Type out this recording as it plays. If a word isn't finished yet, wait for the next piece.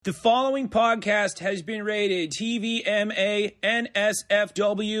The following podcast has been rated TVMA,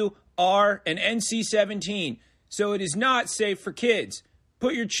 NSFW, R, and NC-17, so it is not safe for kids.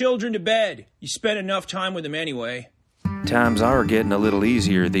 Put your children to bed. You spend enough time with them anyway. Times are getting a little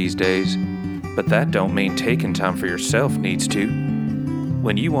easier these days, but that don't mean taking time for yourself needs to.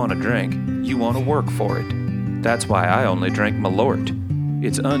 When you want a drink, you want to work for it. That's why I only drink Malort.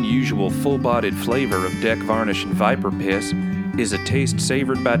 Its unusual full-bodied flavor of deck varnish and viper piss is a taste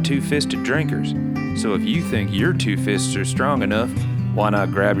savored by two-fisted drinkers. So if you think your two fists are strong enough, why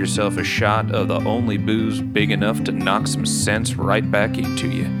not grab yourself a shot of the only booze big enough to knock some sense right back into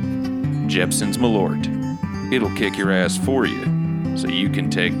you? Jeppson's Malort. It'll kick your ass for you, so you can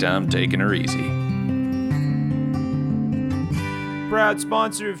take time taking her easy. Proud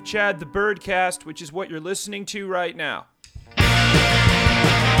sponsor of Chad the Birdcast, which is what you're listening to right now.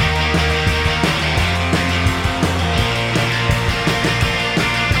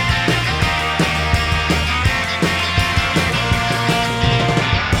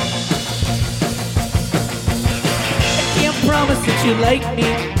 Promise that you like me,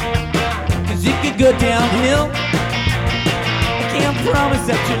 cause it could go downhill. I can't promise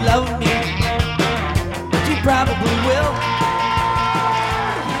that you love me, but you probably will.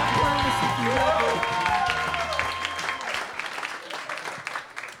 I can't promise if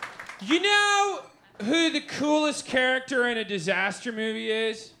you will. You know who the coolest character in a disaster movie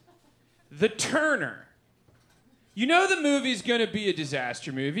is? The Turner. You know the movie's gonna be a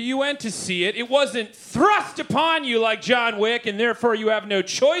disaster movie. You went to see it. It wasn't thrust upon you like John Wick, and therefore you have no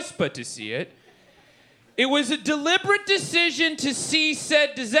choice but to see it. It was a deliberate decision to see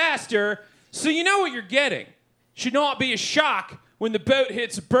said disaster, so you know what you're getting. Should not be a shock when the boat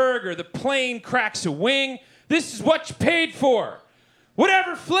hits a berg or the plane cracks a wing. This is what you paid for.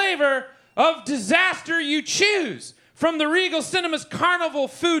 Whatever flavor of disaster you choose. From the Regal Cinemas Carnival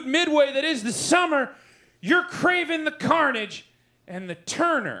Food Midway that is the summer, you're craving the carnage, and the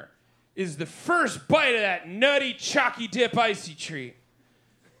Turner is the first bite of that nutty, chalky dip icy treat.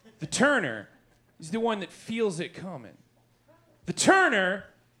 The Turner is the one that feels it coming. The Turner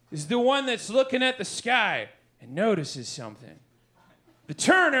is the one that's looking at the sky and notices something. The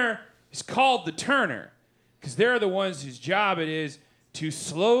Turner is called the Turner because they're the ones whose job it is to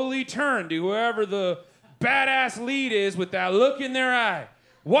slowly turn to whoever the badass lead is with that look in their eye.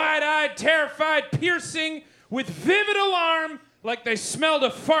 Wide-eyed, terrified, piercing, with vivid alarm, like they smelled a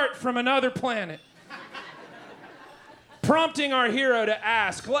fart from another planet. Prompting our hero to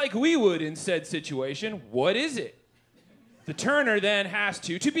ask, like we would in said situation, what is it? The Turner then has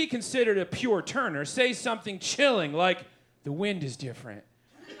to be considered a pure Turner, say something chilling like, the wind is different.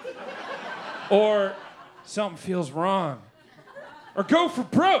 Or, something feels wrong. Or go for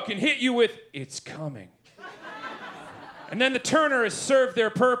broke and hit you with, it's coming. And then the Turner has served their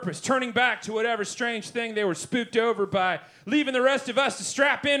purpose, turning back to whatever strange thing they were spooked over by, leaving the rest of us to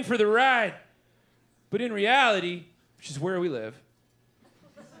strap in for the ride. But in reality, which is where we live,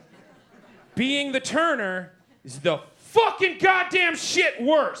 being the Turner is the fucking goddamn shit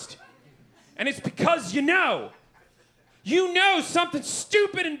worst. And it's because you know something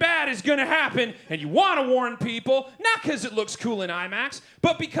stupid and bad is gonna happen, and you wanna warn people, not because it looks cool in IMAX,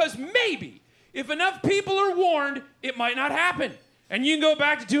 but because maybe, if enough people are warned, it might not happen. And you can go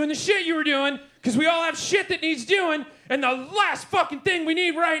back to doing the shit you were doing, because we all have shit that needs doing, and the last fucking thing we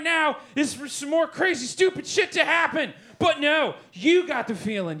need right now is for some more crazy, stupid shit to happen. But no, you got the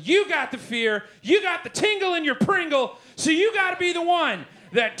feeling, you got the fear, you got the tingle in your Pringle, so you gotta be the one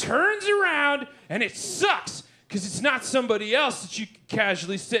that turns around, and it sucks, because it's not somebody else that you can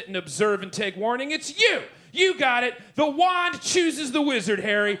casually sit and observe and take warning, it's you. You got it. The wand chooses the wizard,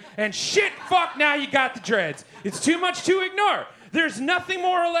 Harry. And shit, fuck, now you got the dreads. It's too much to ignore. There's nothing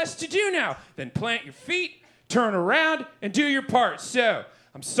more or less to do now than plant your feet, turn around, and do your part. So,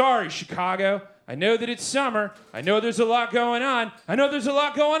 I'm sorry, Chicago. I know that it's summer. I know there's a lot going on. I know there's a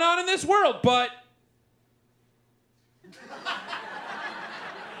lot going on in this world, but...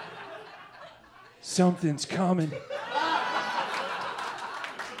 something's coming.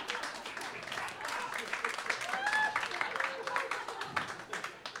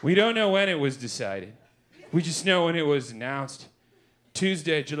 We don't know when it was decided. We just know when it was announced.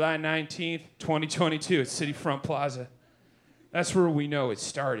 Tuesday, July 19th, 2022 at City Front Plaza. That's where we know it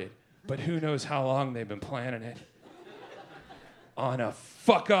started. But who knows how long they've been planning it. On a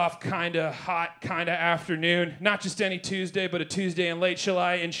fuck-off kinda hot kinda afternoon. Not just any Tuesday, but a Tuesday in late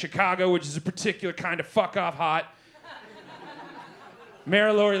July in Chicago, which is a particular kind of fuck-off hot.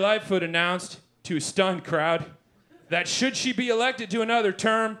 Mayor Lori Lightfoot announced to a stunned crowd that should she be elected to another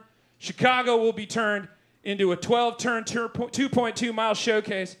term, Chicago will be turned into a 12-turn, 2.2-mile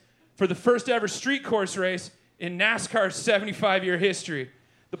showcase for the first ever street course race in NASCAR's 75-year history.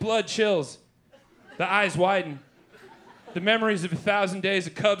 The blood chills. The eyes widen. The memories of 1,000 days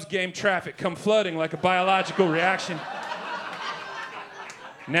of Cubs game traffic come flooding like a biological reaction.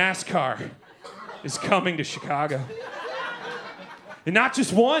 NASCAR is coming to Chicago. And not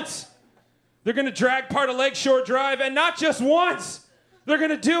just once. They're going to drag part of Lakeshore Drive, and not just once. They're going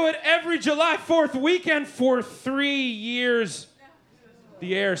to do it every July 4th weekend for 3 years.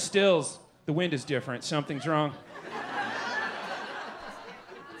 The air stills. The wind is different. Something's wrong.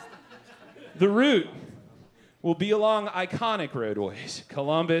 The route will be along iconic roadways.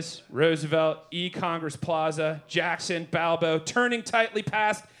 Columbus, Roosevelt, Congress Plaza, Jackson, Balbo, turning tightly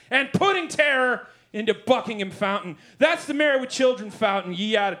past and putting terror into Buckingham Fountain. That's the Married with Children fountain,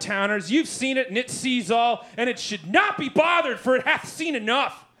 ye out-of-towners. You've seen it, and it sees all, and it should not be bothered, for it hath seen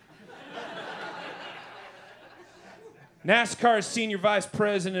enough. NASCAR's senior vice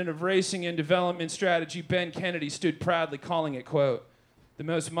president of racing and development strategy, Ben Kennedy, stood proudly calling it, quote, the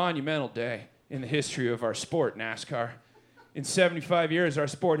most monumental day in the history of our sport, NASCAR. In 75 years, our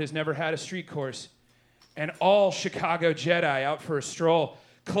sport has never had a street course. And all Chicago Jedi out for a stroll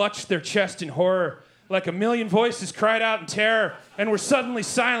clutched their chest in horror like a million voices cried out in terror and were suddenly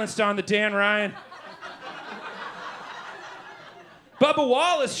silenced on the Dan Ryan. Bubba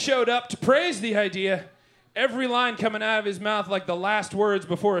Wallace showed up to praise the idea. Every line coming out of his mouth like the last words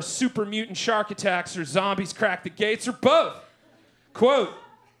before a super mutant shark attacks or zombies crack the gates or both. Quote,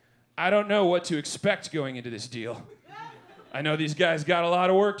 I don't know what to expect going into this deal. I know these guys got a lot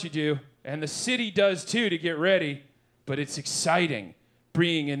of work to do, and the city does too to get ready, but it's exciting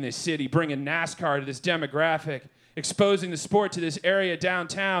being in this city, bringing NASCAR to this demographic, exposing the sport to this area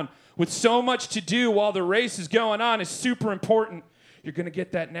downtown with so much to do while the race is going on is super important. You're going to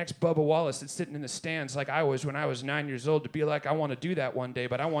get that next Bubba Wallace that's sitting in the stands like I was when I was 9 years old to be like, I want to do that one day,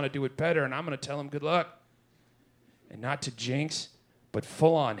 but I want to do it better, and I'm going to tell him good luck. And not to jinx, but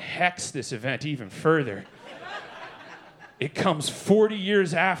full-on hex this event even further. It comes 40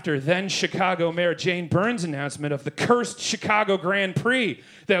 years after then Chicago Mayor Jane Burns' announcement of the cursed Chicago Grand Prix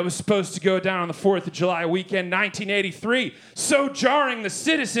that was supposed to go down on the 4th of July weekend, 1983, so jarring the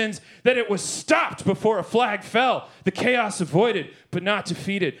citizens that it was stopped before a flag fell. The chaos avoided, but not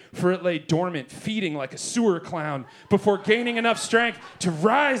defeated, for it lay dormant, feeding like a sewer clown before gaining enough strength to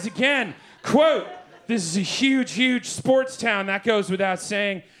rise again. Quote, this is a huge, huge sports town, that goes without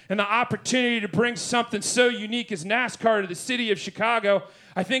saying. And the opportunity to bring something so unique as NASCAR to the city of Chicago,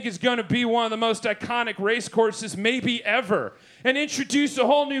 I think is going to be one of the most iconic race courses maybe ever. And introduce a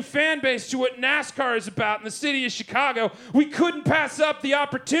whole new fan base to what NASCAR is about in the city of Chicago. We couldn't pass up the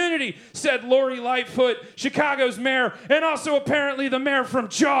opportunity, said Lori Lightfoot, Chicago's mayor, and also apparently the mayor from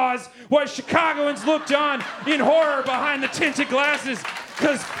Jaws, while Chicagoans looked on in horror behind the tinted glasses,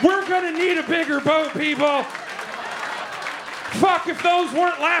 because we're going to need a bigger boat, people. Fuck if those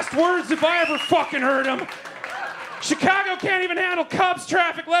weren't last words if I ever fucking heard them. Chicago can't even handle Cubs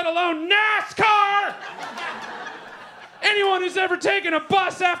traffic, let alone NASCAR! Anyone who's ever taken a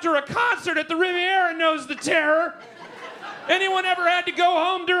bus after a concert at the Riviera knows the terror. Anyone ever had to go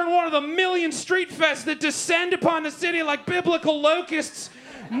home during one of the million street fests that descend upon the city like biblical locusts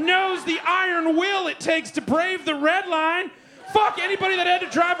knows the iron will it takes to brave the red line. Fuck, anybody that had to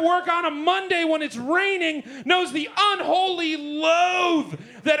drive work on a Monday when it's raining knows the unholy loathe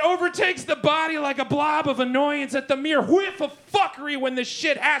that overtakes the body like a blob of annoyance at the mere whiff of fuckery when this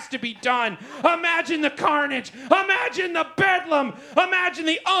shit has to be done. Imagine the carnage. Imagine the bedlam. Imagine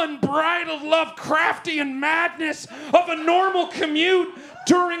the unbridled Lovecraftian madness of a normal commute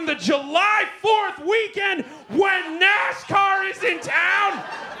during the July 4th weekend when NASCAR is in town.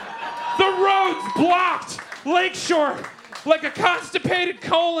 The road's blocked. Lakeshore like a constipated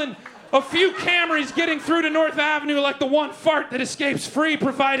colon, a few Camrys getting through to North Avenue like the one fart that escapes free,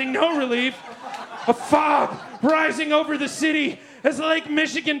 providing no relief. A fog rising over the city as Lake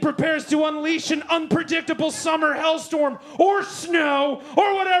Michigan prepares to unleash an unpredictable summer hellstorm or snow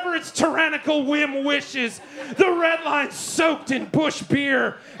or whatever its tyrannical whim wishes. The red line's soaked in Busch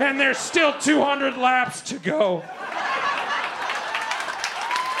beer, and there's still 200 laps to go.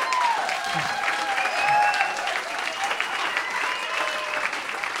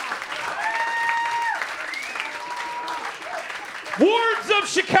 Wards of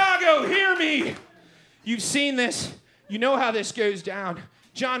Chicago, hear me. You've seen this. You know how this goes down.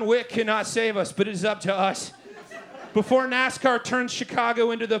 John Wick cannot save us, but it is up to us. Before NASCAR turns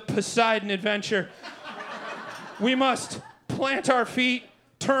Chicago into the Poseidon adventure, we must plant our feet,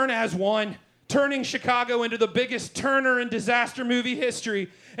 turn as one, turning Chicago into the biggest Turner in disaster movie history,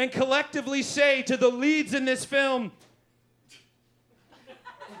 and collectively say to the leads in this film,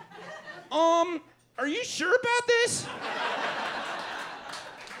 are you sure about this?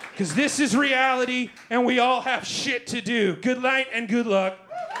 Because this is reality, and we all have shit to do. Good night and good luck.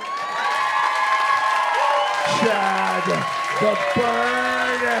 Chad the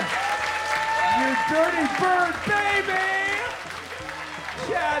Bird. You dirty bird, baby!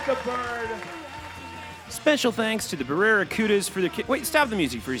 Chad the Bird. Special thanks to the Barracudas for the... Wait, stop the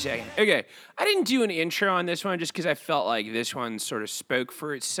music for a second. Okay, I didn't do an intro on this one just because I felt like this one sort of spoke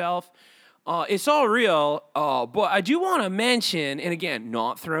for itself. It's all real, but I do want to mention, and again,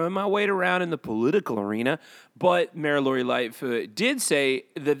 not throwing my weight around in the political arena, but Mayor Lori Lightfoot did say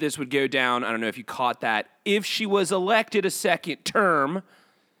that this would go down, I don't know if you caught that, if she was elected a second term.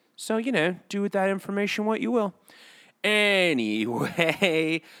 So, do with that information what you will.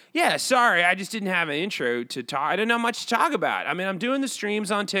 Anyway, yeah, sorry, I just didn't have an intro to talk. I didn't know much to talk about. I mean, I'm doing the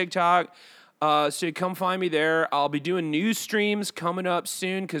streams on TikTok. So come find me there. I'll be doing news streams coming up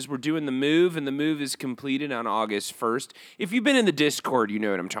soon because we're doing the move, and the move is completed on August 1st. If you've been in the Discord, you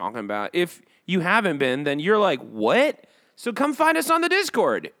know what I'm talking about. If you haven't been, then you're like, what? So come find us on the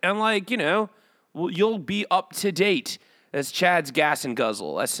Discord. And you'll be up to date. That's Chad's Gas and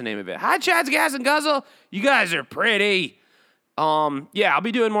Guzzle. That's the name of it. Hi, Chad's Gas and Guzzle. You guys are pretty. Yeah, I'll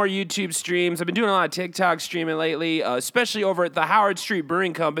be doing more YouTube streams. I've been doing a lot of TikTok streaming lately, especially over at the Howard Street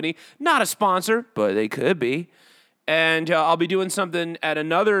Brewing Company. Not a sponsor, but they could be. And I'll be doing something at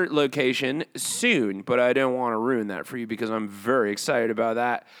another location soon, but I don't want to ruin that for you because I'm very excited about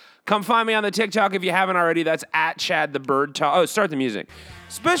that. Come find me on the TikTok if you haven't already. That's at Chad the Bird Talk. Oh, start the music.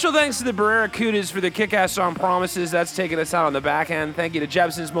 Special thanks to the Barracudas for the kick-ass song Promises. That's taking us out on the back end. Thank you to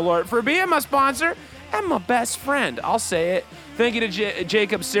Jepson's Malort for being my sponsor and my best friend. I'll say it. Thank you to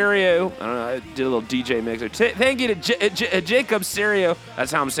Jacob Serio. I don't know, I did a little DJ mixer. Thank you to Jacob Serio.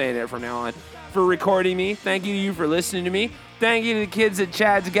 That's how I'm saying it from now on. For recording me. Thank you to you for listening to me. Thank you to the kids at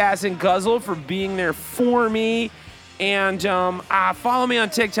Chad's Gas and Guzzle for being there for me. And follow me on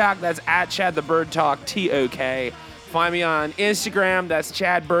TikTok. That's at Chad the Bird Talk, TOK. Find me on Instagram. That's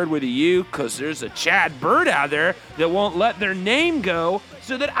Chad Bird with a U, because there's a Chad Bird out there that won't let their name go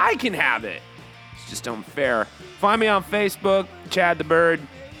so that I can have it. It's just unfair. Find me on Facebook, Chad the Bird.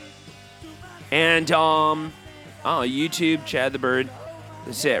 And YouTube, Chad the Bird.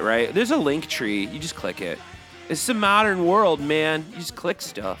 That's it, right? There's a link tree. You just click it. It's the modern world, man. You just click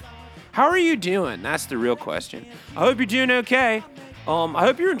stuff. How are you doing? That's the real question. I hope you're doing okay. I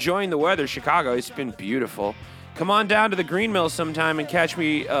hope you're enjoying the weather. Chicago, it's been beautiful. Come on down to the Green Mill sometime and catch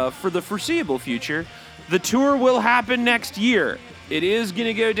me for the foreseeable future. The tour will happen next year. It is going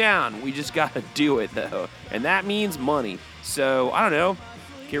to go down. We just got to do it, though. And that means money. So, I don't know.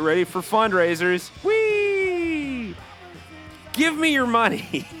 Get ready for fundraisers. Whee! Give me your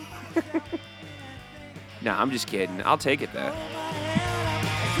money. Nah, I'm just kidding. I'll take it, though.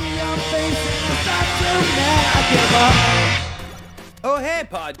 Oh, hey,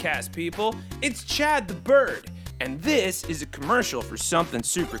 podcast people. It's Chad the Bird. And this is a commercial for something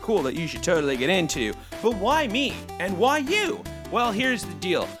super cool that you should totally get into. But why me? And why you? Well, here's the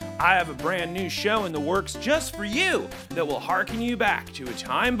deal. I have a brand new show in the works just for you that will harken you back to a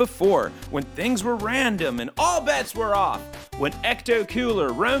time before when things were random and all bets were off. When Ecto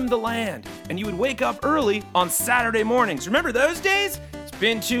Cooler roamed the land and you would wake up early on Saturday mornings. Remember those days? It's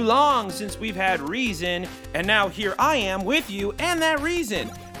been too long since we've had Reason, and now here I am with you and that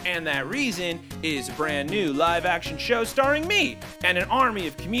Reason. And that Reason is a brand new live-action show starring me and an army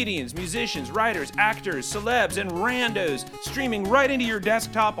of comedians, musicians, writers, actors, celebs, and randos streaming right into your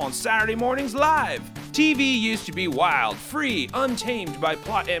desktop on Saturday mornings live. TV used to be wild, free, untamed by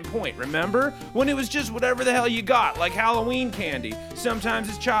plot and point, remember? When it was just whatever the hell you got, like Halloween candy. Sometimes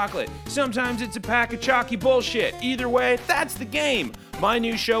it's chocolate, sometimes it's a pack of chalky bullshit. Either way, that's the game. My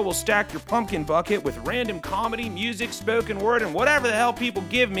new show will stack your pumpkin bucket with random comedy, music, spoken word, and whatever the hell people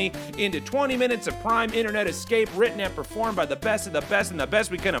give me into 20 minutes of prime internet escape written and performed by the best of the best and the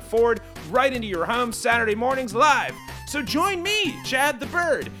best we can afford right into your home Saturday mornings live. So join me, Chad the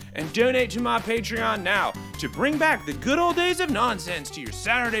Bird, and donate to my Patreon now to bring back the good old days of nonsense to your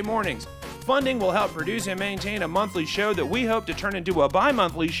Saturday mornings. Funding will help produce and maintain a monthly show that we hope to turn into a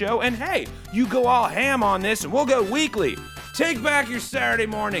bi-monthly show, and hey, you go all ham on this and we'll go weekly. Take back your Saturday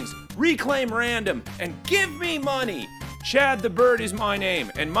mornings, reclaim random, and give me money. Chad the Bird is my name,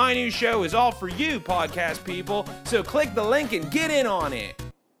 and my new show is all for you, podcast people, so click the link and get in on it.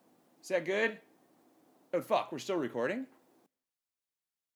 Is that good? Oh, fuck, we're still recording?